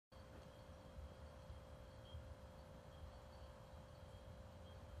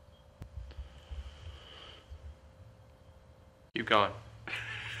Keep going.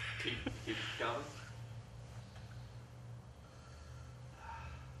 Keep going.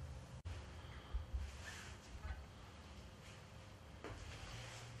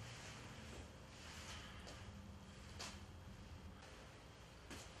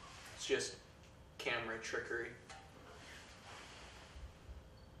 It's just camera trickery.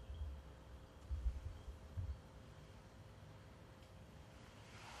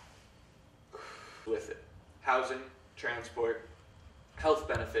 With it. Housing, transport, health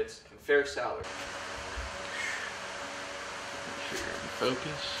benefits, and fair salary. Sure,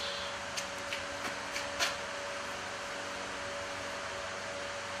 focus.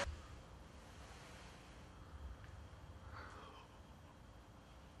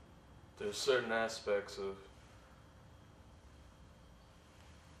 There's certain aspects of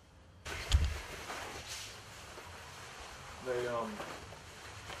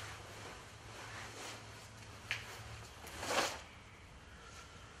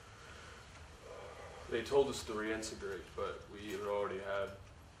they told us to reintegrate, but we had already had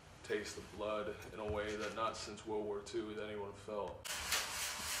taste of blood in a way that not since World War II has anyone felt.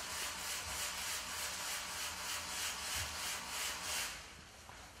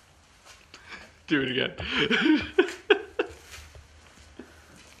 Do it again.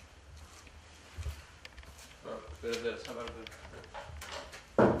 Bit of this. How about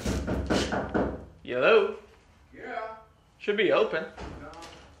Hello? Yeah. Should be open. No.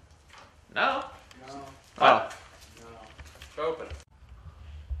 No? No. Oh. No. open?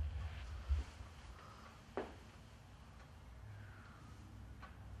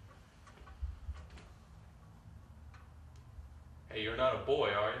 Hey, you're not a boy,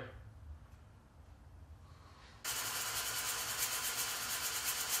 are you?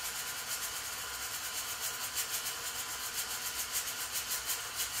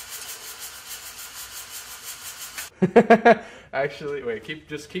 Actually, wait.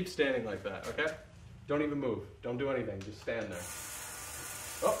 Just keep standing like that, okay? Don't even move. Don't do anything. Just stand there.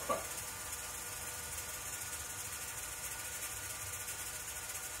 Oh, fuck.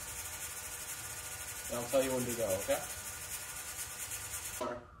 I'll tell you when to go, okay?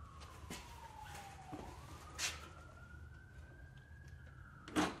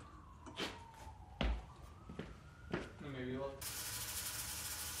 Maybe look.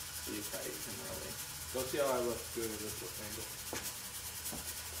 See if I can really. Go see how I look doing this angle.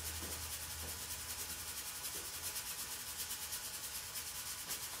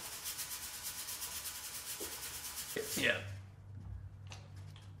 Yeah.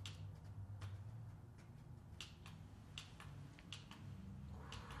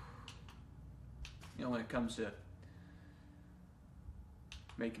 You know, when it comes to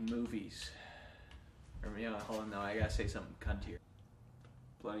making movies, or you know, hold on, no, I gotta say something cunt here.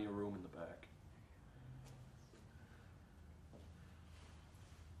 Plenty of room in the back.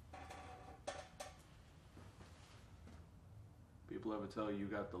 People ever tell you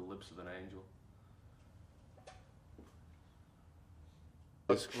got the lips of an angel?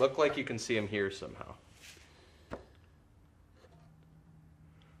 Look like you can see him here somehow.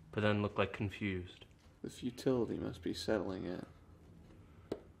 But then look like confused. The futility must be settling in.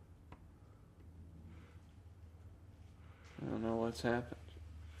 I don't know what's happened.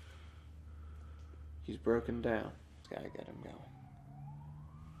 He's broken down. Gotta get him going.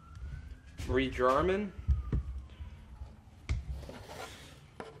 Read Jarman.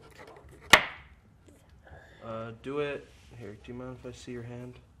 Do it. Here, do you mind if I see your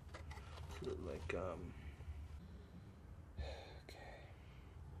hand? Like, Okay.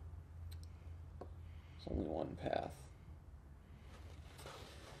 There's only one path.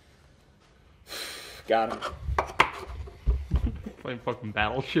 Got him. Playing fucking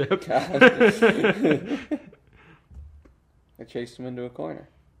Battleship. I chased him into a corner.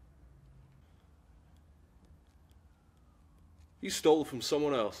 you stole it from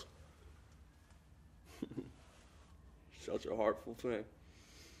someone else. Such a heartful thing.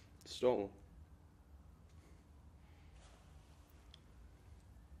 Stolen.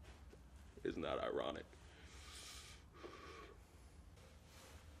 Isn't that ironic?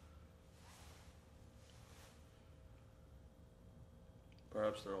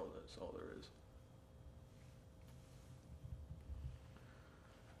 Perhaps that's all there is.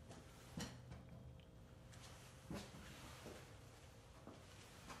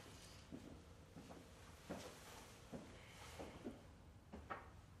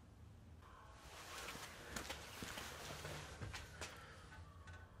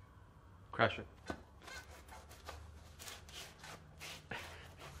 Crush it.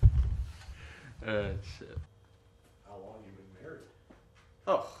 Shit. How long you been married?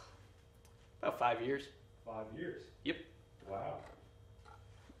 Oh, about 5 years. 5 years. Yep. Wow.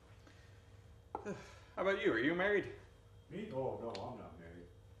 How about you? Are you married? Me? Oh, no, I'm not married.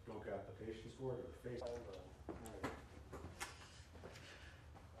 Don't got the patience for it or face. Oh,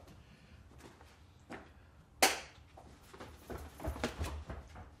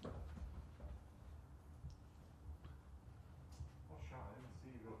 Sean, I didn't see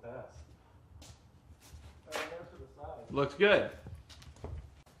you go fast. To the side. Looks good.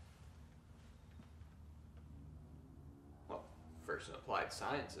 Well, first in applied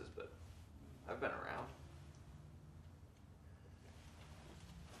sciences, but I've been around.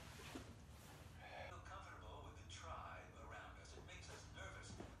 Feel comfortable with the tribe around us. It makes us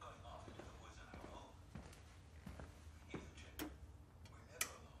nervous going off into the woods on our own. Here's the trick. We're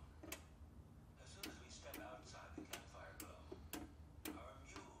never alone. As soon as we step outside the campfire glow, our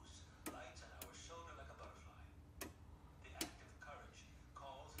muse lights on our shoulder like a butterfly. The act of courage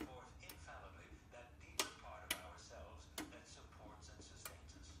calls forth infallibly that deeper part of ourselves that supports and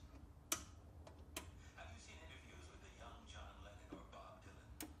sustains us. Have you seen interviews with the young John Lennon or Bob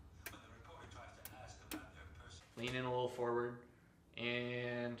Dylan? When the reporter tries to ask about their person. Lean in a little forward,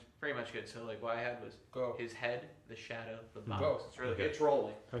 and pretty much good. So like what I had was Go. his head, the shadow, the box. Go. It's really Okay. good. It's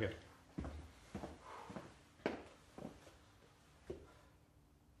rolling. Okay.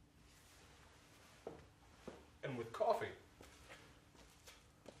 And with coffee.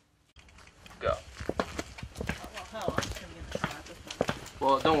 Go. Well, hell, I'm just gonna get the shot at this one.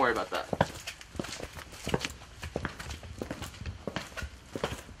 Well, don't worry about that.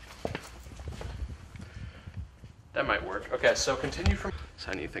 That might work. Okay, so continue from. So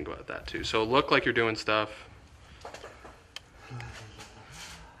how do you think about that too? So look like you're doing stuff.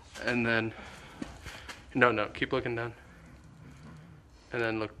 And then. No, keep looking down. And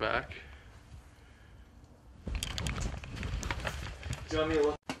then look back. Do you want me to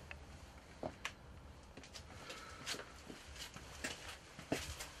look?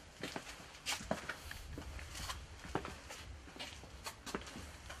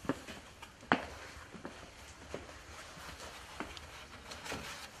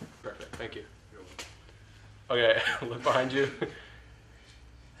 Perfect, thank you. Okay, look behind you.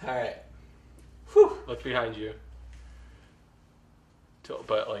 Alright. Look behind you.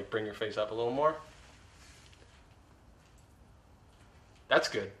 But like bring your face up a little more. That's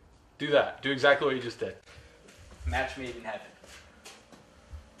good. Do that. Do exactly what you just did. Match made in heaven.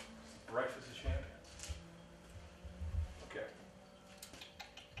 Breakfast of champions. Okay.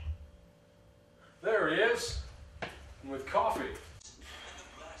 There he is. With coffee. And the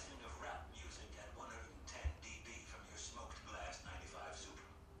blasting of rap music at 110 dB from your smoked glass 95 Super.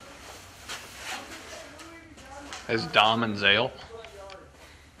 As Dom and Zale.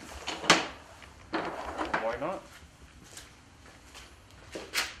 Why not?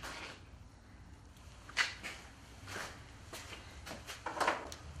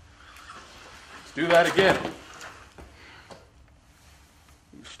 Let's do that again.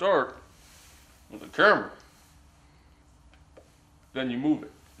 You start with the camera. Then you move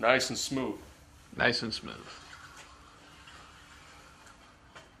it. Nice and smooth. Nice and smooth.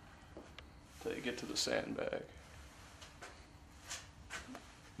 Till you get to the sandbag.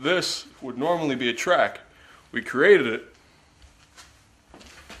 This would normally be a track. We created it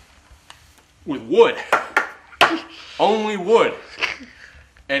with wood. Only wood.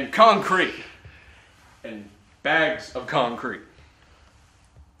 And concrete. And bags of concrete.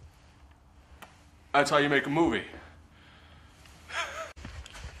 That's how you make a movie.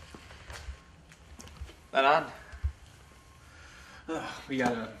 That on? We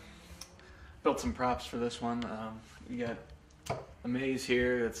gotta build some props for this one. We got a maze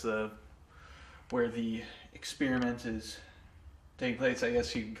here. That's where the experiment is taking place. I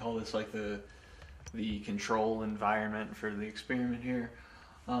guess you can call this like the control environment for the experiment here.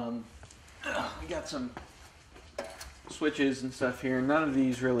 We got some switches and stuff here. None of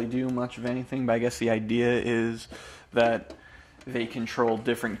these really do much of anything, but I guess the idea is that they control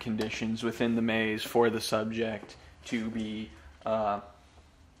different conditions within the maze for the subject to be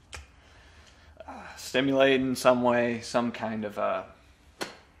stimulated in some way, some kind of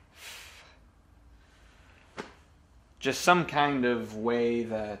just some kind of way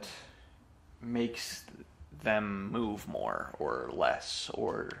that makes them move more or less,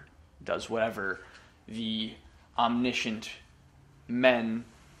 or does whatever the omniscient men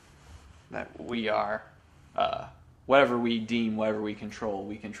that we are, whatever we deem, whatever we control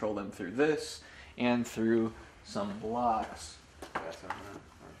them through this and through some blocks.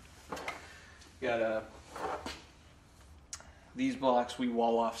 Got these blocks, we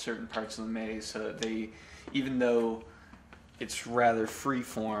wall off certain parts of the maze so that they, even though it's rather free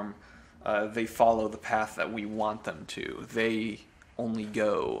form, they follow the path that we want them to. They only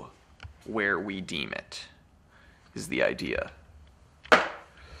go where we deem it, is the idea.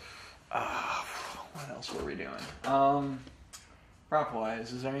 What else were we doing?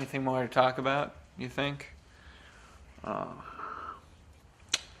 Prop-wise, is there anything more to talk about, you think? A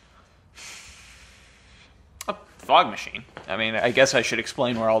fog machine. I mean, I guess I should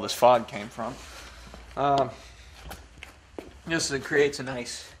explain where all this fog came from. Just it creates a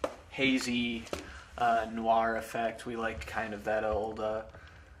nice hazy noir effect. We like kind of that old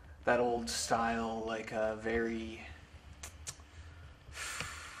style, like a very,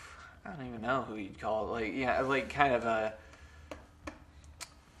 I don't even know who you'd call it. Like, yeah, like kind of a,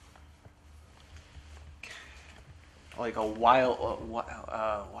 like a Wilder,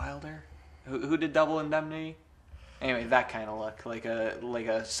 who did Double Indemnity. Anyway, that kind of look, like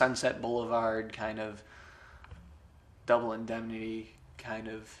a Sunset Boulevard kind of Double Indemnity kind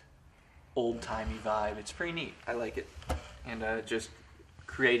of old-timey vibe. It's pretty neat. I like it. And just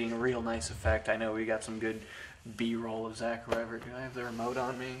creating a real nice effect. I know we got some good B-roll of Zach or whatever. Do I have the remote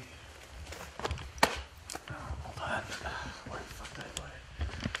on me? Oh, hold on. Where the fuck did I put it?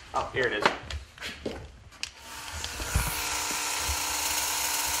 Oh, here it is.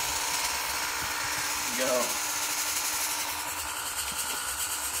 Go.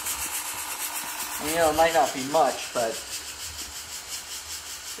 You know, it might not be much, but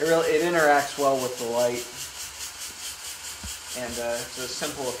it interacts well with the light, and it's a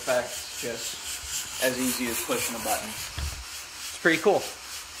simple effect, just as easy as pushing a button. It's pretty cool.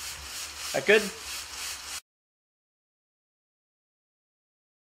 That good?